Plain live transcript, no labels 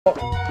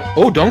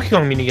Oh, Donkey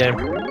Kong minigame.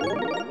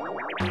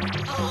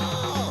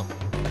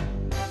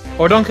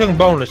 Or Donkey Kong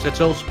bonus, that's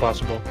also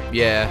possible.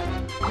 Yeah.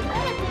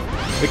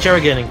 Which are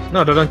we getting?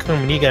 No, the Donkey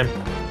Kong minigame.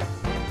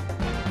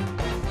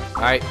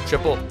 Alright,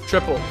 triple,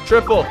 triple,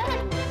 triple.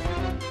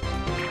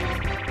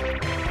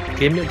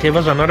 Give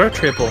us another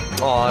triple.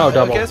 Oh,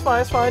 double. Okay, it's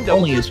fine.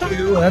 Double. Only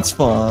 2, that's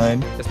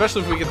fine.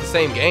 Especially if we get the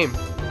same game.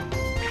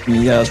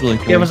 Yeah, that's really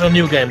cool. Give us a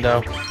new game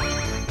though.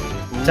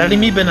 Telling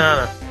me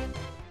banana.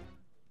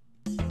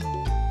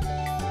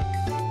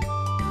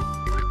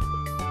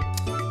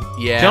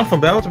 Yeah. Jump from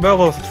barrel to barrel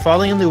while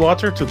falling in the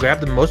water to grab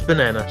the most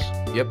bananas.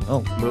 Yep.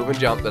 Oh. Move and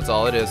jump. That's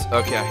all it is.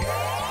 Okay.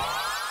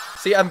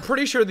 See, I'm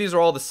pretty sure these are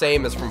all the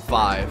same as from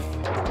 5.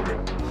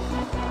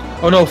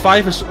 Oh no,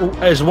 5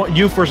 is what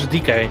you versus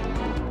DK.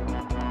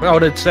 Oh,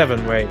 that's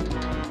 7, right?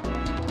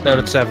 No,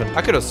 that's 7.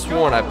 I could have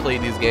sworn I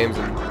played these games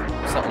in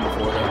something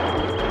before that.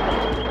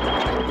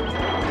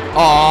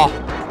 Aw.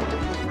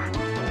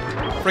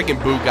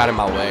 Freaking Boo got in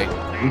my way.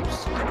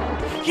 Oops.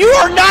 You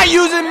are not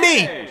using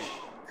me!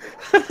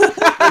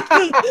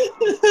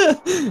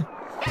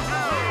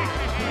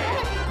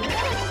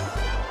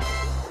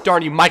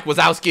 Darn you, Mike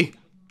Wazowski.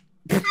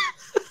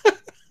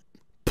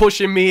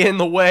 Pushing me in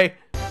the way.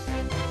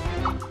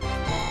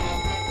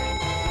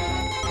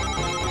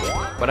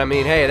 But I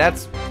mean, hey,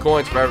 that's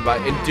coins for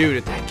everybody. And dude,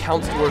 if that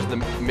counts towards the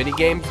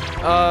minigames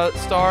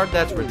star,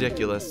 that's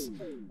ridiculous.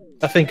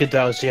 I think it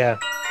does, yeah.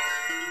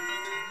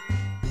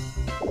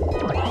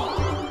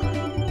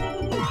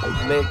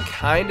 And they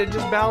kind of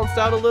just balanced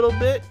out a little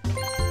bit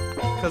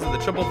because of the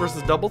triple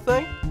versus double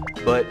thing.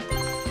 But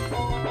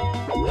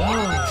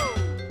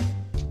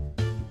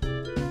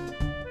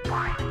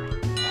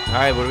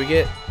alright, what do we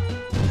get?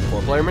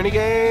 4-player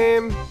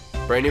minigame.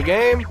 Brand new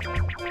game.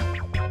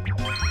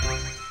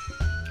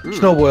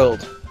 Snow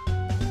World.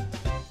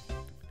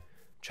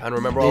 Trying to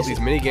remember all these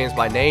minigames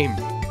by name.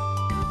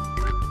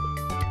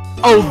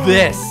 Oh,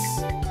 this!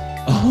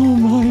 Oh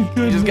my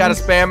goodness. You just gotta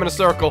spam in a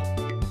circle.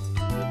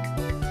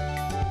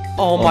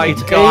 Oh my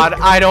it's god, A,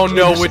 I don't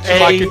know which of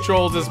my A,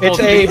 controls is supposed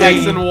it's to be A,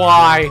 X and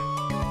Y.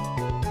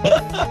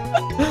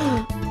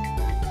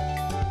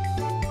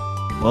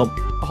 Well,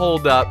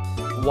 Hold up.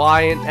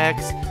 Y and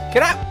X.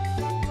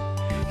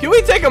 Can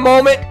we take a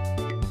moment?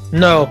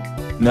 No.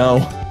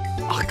 no.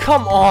 Oh,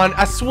 come on.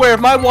 I swear, if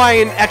my Y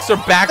and X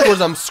are backwards,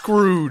 I'm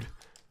screwed.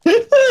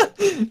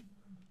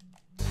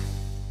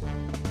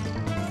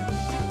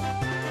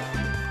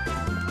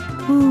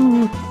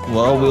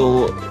 Well,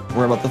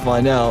 we're about to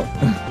find out.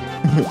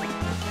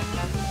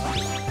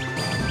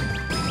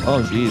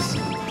 Oh, jeez.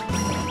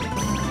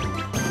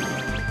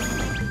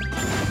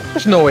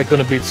 There's no way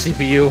gonna beat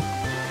CPU.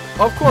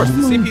 Of course,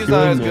 the CPU's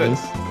not as good. Goodness.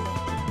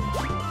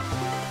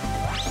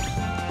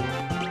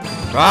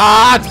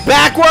 Ah, it's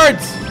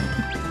backwards!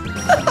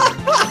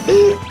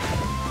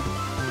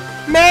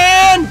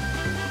 Man!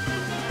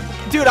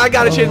 Dude, I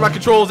gotta change my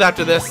controls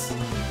after this.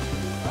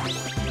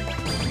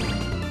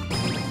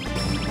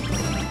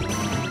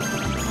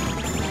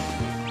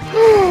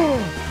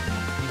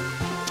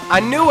 I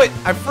knew it!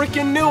 I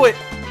freaking knew it!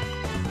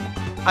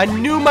 I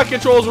knew my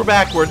controls were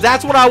backwards.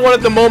 That's what I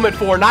wanted the moment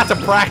for, not to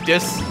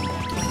practice.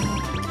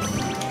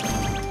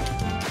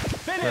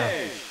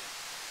 Finish.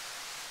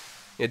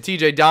 Yeah,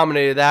 TJ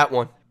dominated that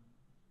one.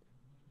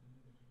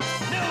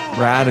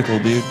 Radical,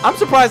 dude. I'm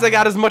surprised I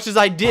got as much as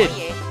I did.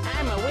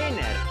 I'm a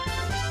winner.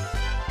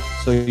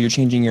 So you're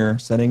changing your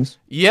settings?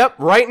 Yep,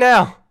 right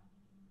now.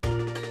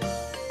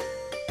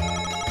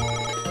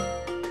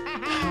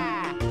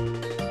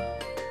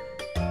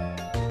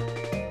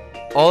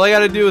 All I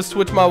gotta do is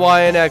switch my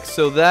Y and X,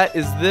 so that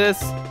is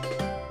this.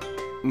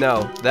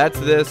 No, that's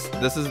this.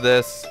 This is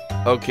this.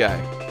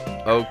 Okay.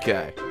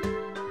 Okay.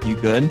 You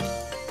good?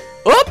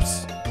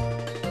 Oops!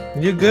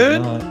 You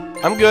good?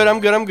 I'm good, I'm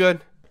good, I'm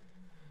good.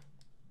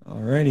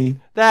 Alrighty.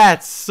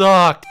 That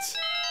sucked.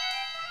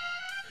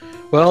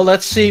 Well,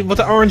 let's see what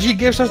the RNG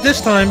gives us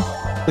this time.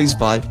 Please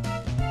 5.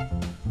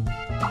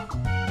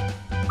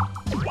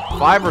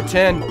 5 or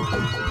 10.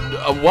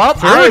 Well, I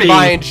 30. ain't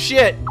buying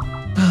shit.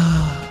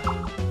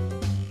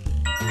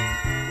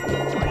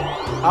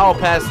 I'll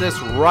pass this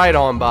right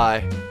on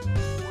by.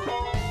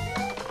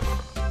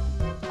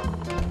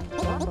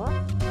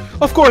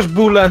 Of course,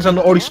 Boo lands on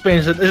the only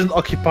space that isn't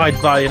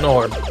occupied by an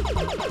orb.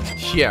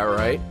 Yeah,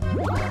 right.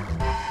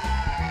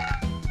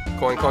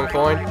 Coin, coin,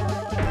 coin.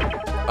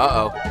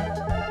 Uh-oh.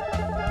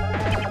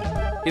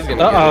 He's gonna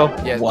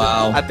get it. Yeah,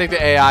 Wow. I think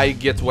the AI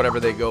gets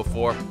whatever they go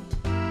for.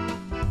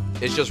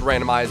 It's just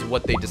randomized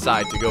what they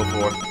decide to go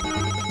for.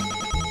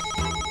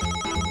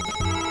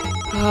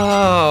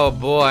 Oh,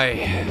 boy.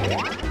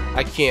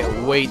 I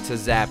can't wait to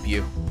zap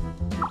you.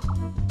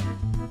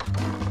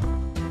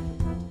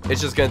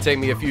 It's just gonna take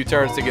me a few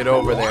turns to get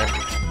over there.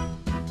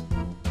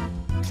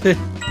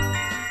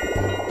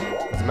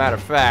 As a matter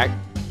of fact.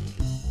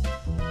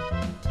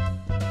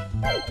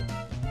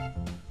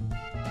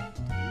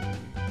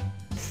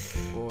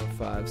 4,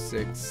 5,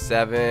 6,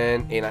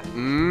 7, 8,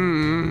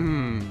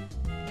 9.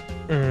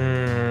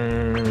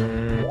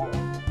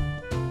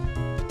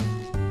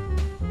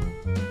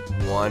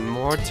 One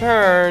more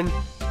turn.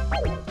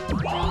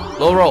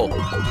 Low roll.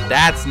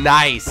 That's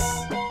nice.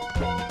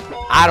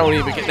 I don't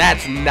even get.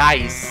 That's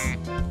nice.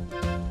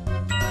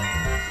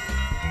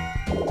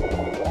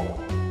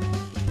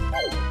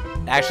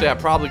 Actually, I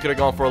probably could have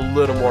gone for a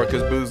little more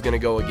because Boo's gonna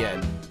go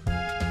again.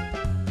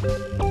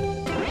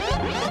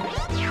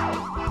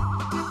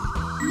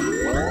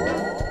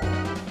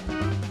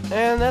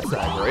 And that's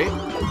not great.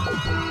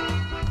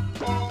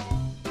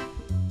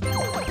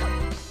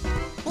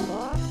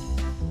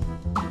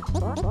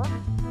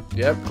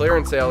 Yep,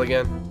 clearance sale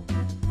again.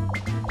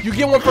 You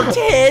get one for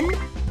 10?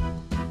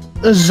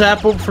 A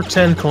Zapple for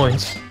 10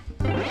 coins.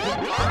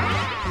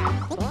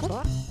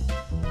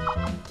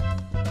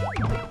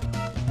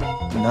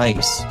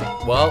 Nice.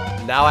 Well,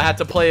 now I have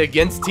to play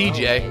against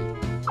TJ.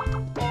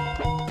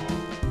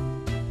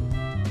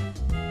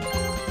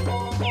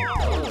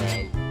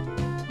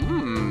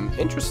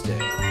 Interesting.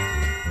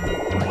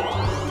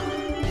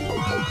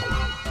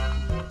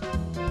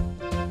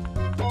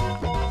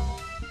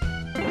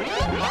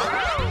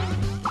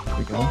 There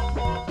we go.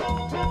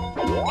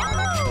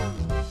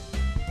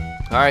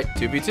 Alright,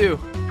 2v2.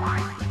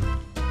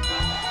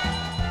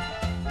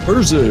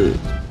 Where's it?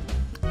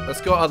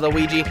 Let's go,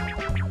 Luigi.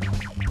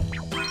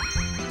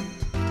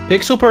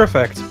 Pixel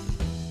perfect. You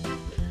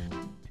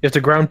have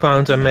to ground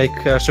pound and make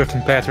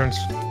certain patterns.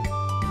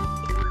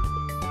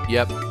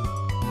 Yep.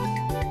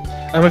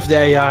 And with the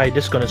AI,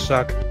 this is gonna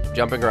suck.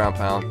 Jumping ground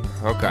pound.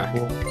 Okay.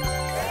 Cool.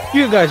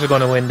 You guys are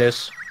gonna win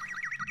this.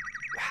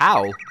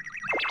 How?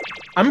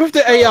 I'm with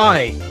the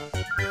AI.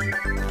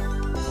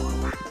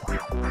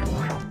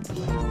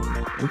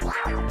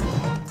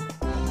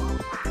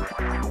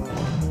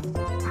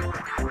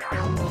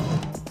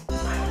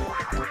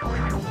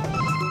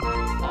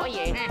 Oh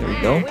yeah. There we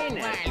go.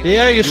 Winner.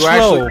 Yeah, you're You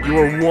slow. you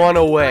were one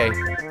away.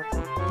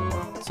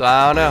 So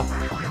I don't know.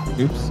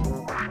 Oops.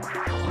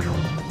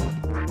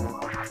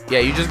 Yeah,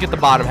 you just get the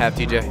bottom half,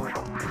 TJ.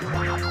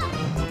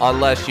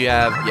 Unless you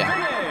have, yeah.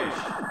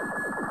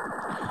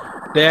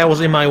 The AI was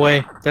in my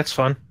way. That's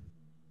fun.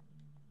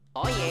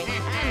 Oh yeah.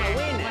 I'm a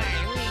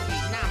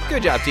winner.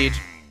 Good job, Tej.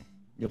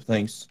 Yep,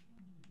 thanks.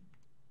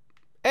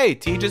 Hey,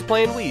 Tej is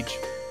playing Weege.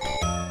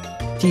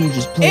 T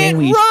just It playing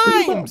Wii.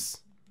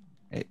 rhymes!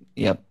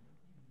 Yep.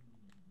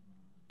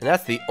 And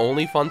that's the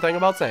only fun thing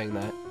about saying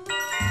that.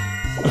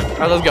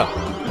 Alright, let's go.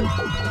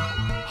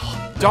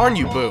 Darn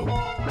you, Boo.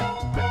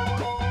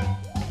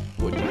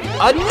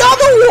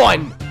 Another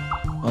one!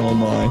 Oh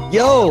my.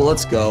 Yo,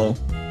 let's go.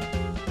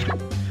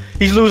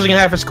 He's losing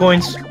half his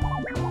coins.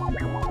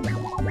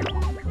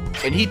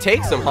 And he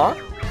takes them, huh?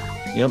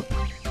 Yep.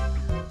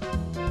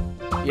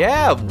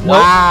 Yeah,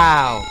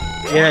 wow.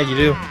 Yeah, you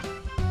do.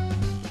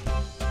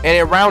 And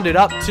it rounded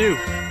up, too.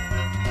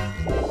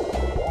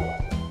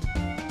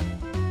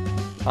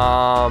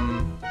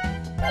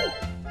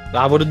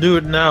 I wouldn't do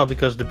it now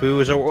because the Boo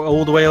is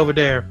all the way over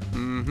there.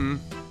 Mm-hmm.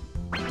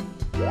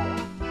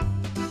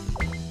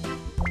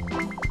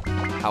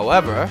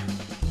 However...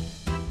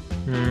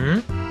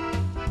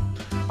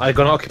 I'm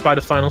gonna occupy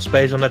the final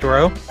space on that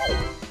row.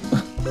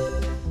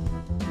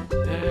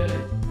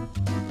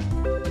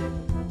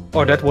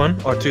 Or that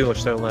one, or two are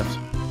still left.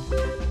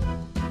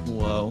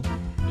 Whoa.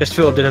 Just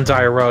fill up the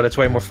entire row, that's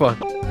way more fun.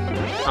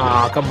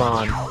 Ah, come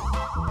on.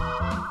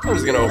 I'm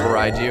just gonna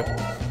override you.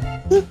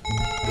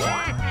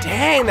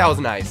 Dang, that was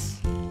nice.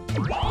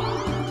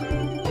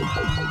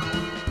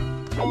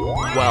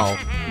 Well,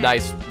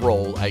 nice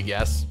roll, I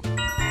guess.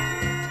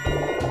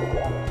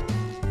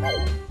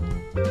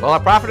 Well, I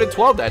profited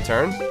 12 that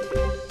turn.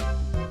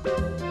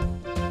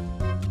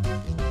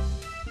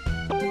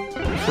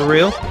 For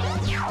real?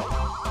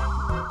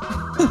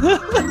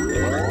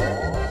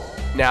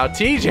 Now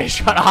TJ's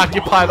trying to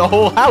occupy the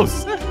whole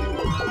house.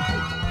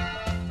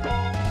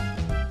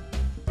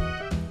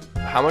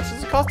 How much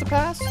does it cost to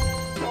pass?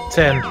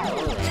 10.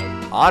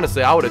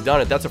 Honestly, I would have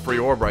done it. That's a free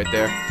orb right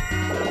there.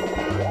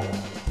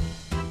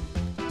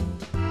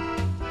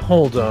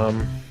 Hold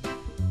on.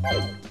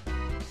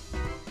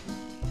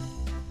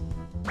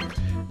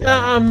 Yeah,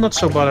 I'm not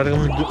so bad at it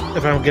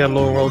if I don't get a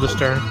low roll this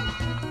turn.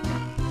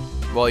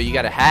 Well, you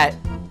got a hat.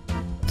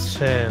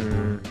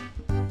 10.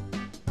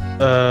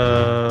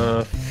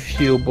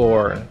 Fuel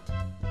bore.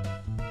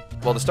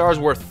 Well, the star's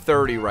worth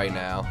 30 right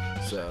now,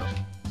 so.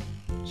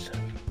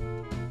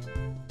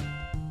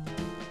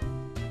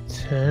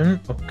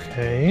 10,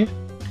 okay.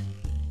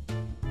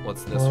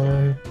 What's this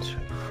one? 1, 2,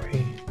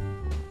 3,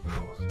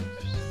 4, 5,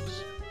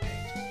 6,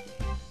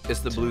 8.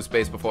 It's the blue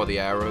space before the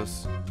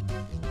arrows.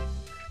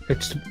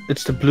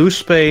 It's the blue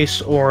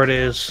space, or it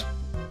is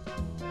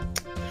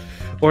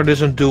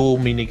a dual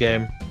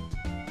minigame.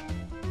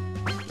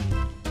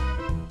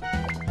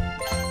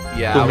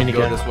 Yeah, Cool I would go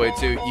minigame. this way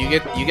too. You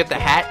get the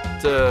hat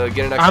to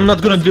get an extra. I'm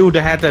not gonna do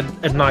the hat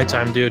at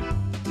nighttime, dude.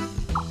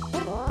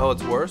 Oh,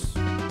 it's worse.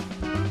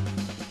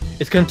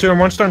 It can turn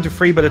one star into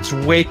 3, but it's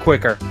way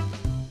quicker.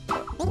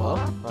 Well, all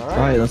right.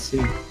 Alright, let's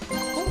see.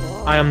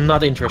 I am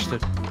not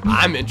interested.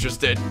 I'm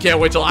interested. Can't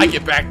wait till I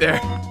get back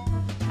there.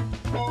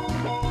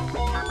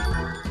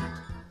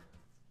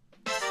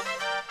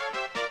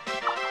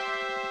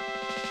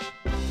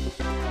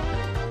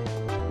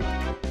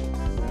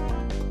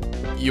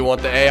 You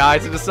want the AI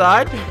to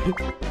decide?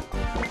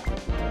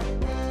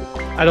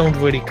 I don't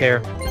really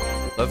care.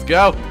 Let's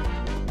go.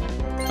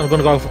 I'm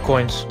gonna go for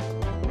coins.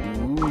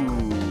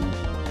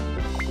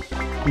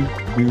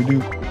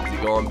 Is he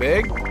going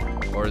big?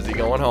 Or is he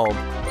going home?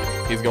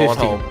 He's going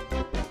 50. home.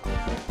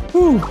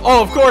 Whew.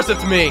 Oh, of course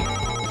it's me.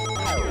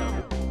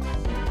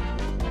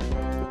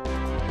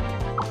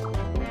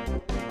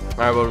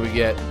 Alright, what do we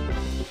get?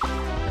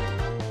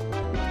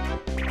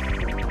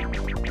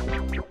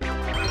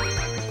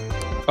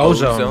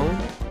 Ozone.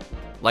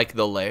 Like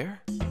the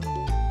lair?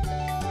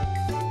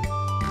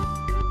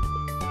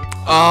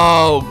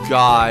 Oh,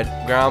 God.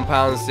 Ground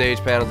pound stage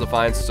panels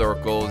define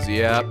circles.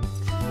 Yep.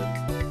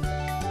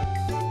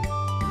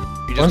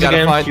 You just Once gotta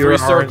again, find pure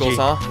 3 circles,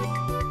 RNG.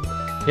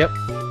 huh? Yep.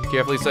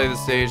 Carefully study the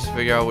stage to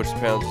figure out which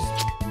panels.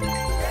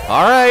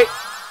 Alright.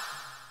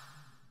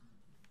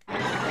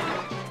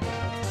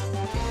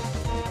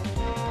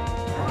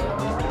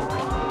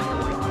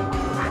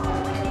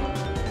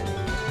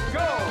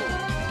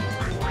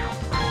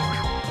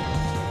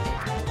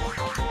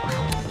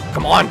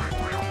 Come on.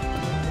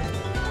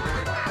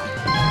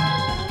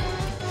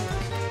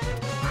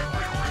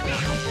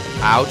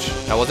 Ouch.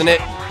 That wasn't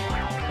it.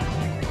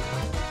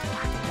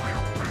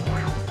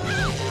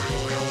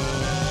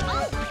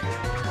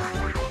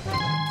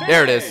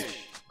 There it is.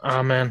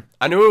 Oh man.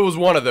 I knew it was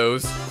one of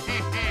those.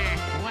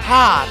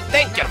 Ha!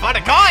 Thank you for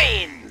the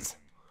coins!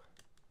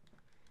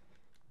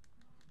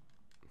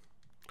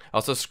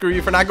 Also, screw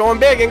you for not going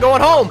big and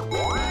going home!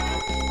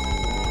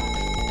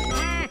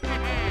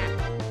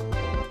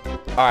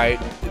 Alright,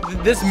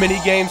 this mini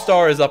game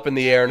star is up in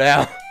the air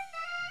now.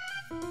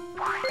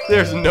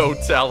 There's no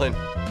telling.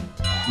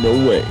 No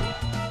way.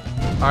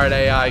 Alright,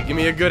 AI, give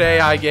me a good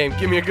AI game.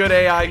 Give me a good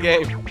AI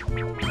game.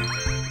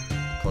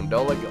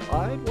 Condola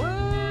Glide? What?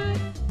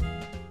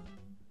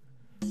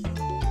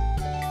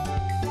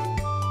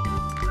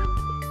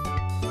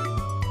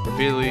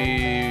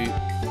 Repeatedly.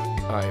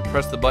 Alright,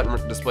 press the button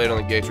displayed on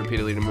the gates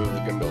repeatedly to move the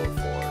gondola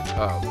forward.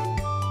 Oh.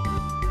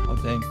 Oh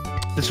dang.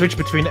 The switch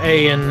between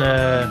A and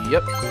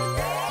Yep.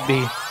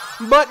 B.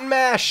 Button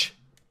mash!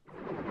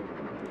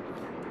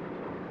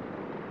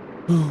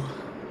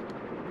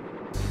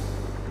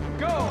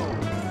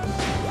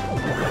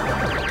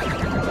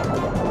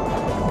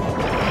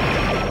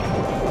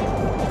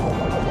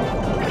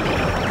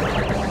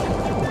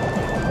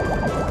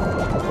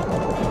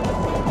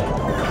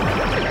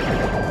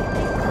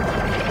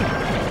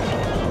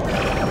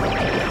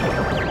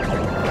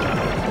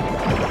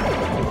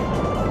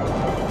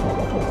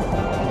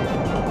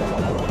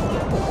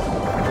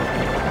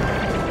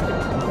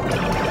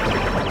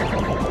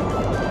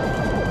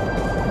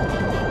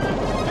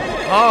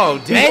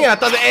 Oh, dang it, I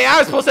thought the AI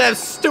was supposed to have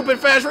stupid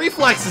fast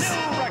reflexes.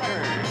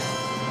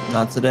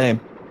 Not today.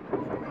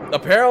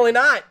 Apparently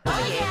not.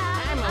 Oh yeah.